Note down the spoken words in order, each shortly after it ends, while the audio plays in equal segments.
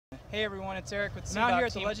Hey everyone, it's Eric with I'm out here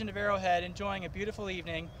at the Legend of Arrowhead enjoying a beautiful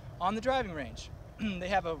evening on the driving range. They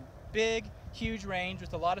have a big, huge range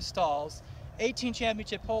with a lot of stalls, 18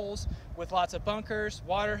 championship holes with lots of bunkers,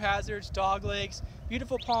 water hazards, dog legs,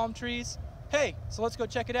 beautiful palm trees. Hey, so let's go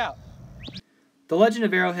check it out. The Legend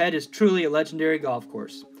of Arrowhead is truly a legendary golf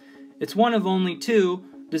course. It's one of only two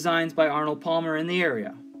designs by Arnold Palmer in the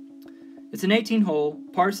area. It's an 18-hole,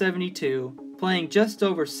 par 72, playing just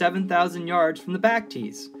over 7,000 yards from the back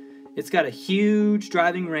tees. It's got a huge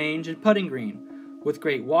driving range and putting green, with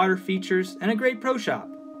great water features and a great pro shop.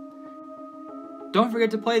 Don't forget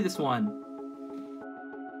to play this one.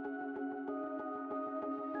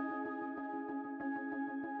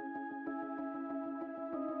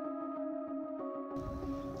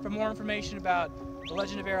 For more information about the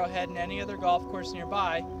Legend of Arrowhead and any other golf course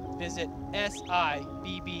nearby, visit sibbach.com,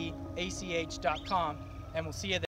 and we'll see you there.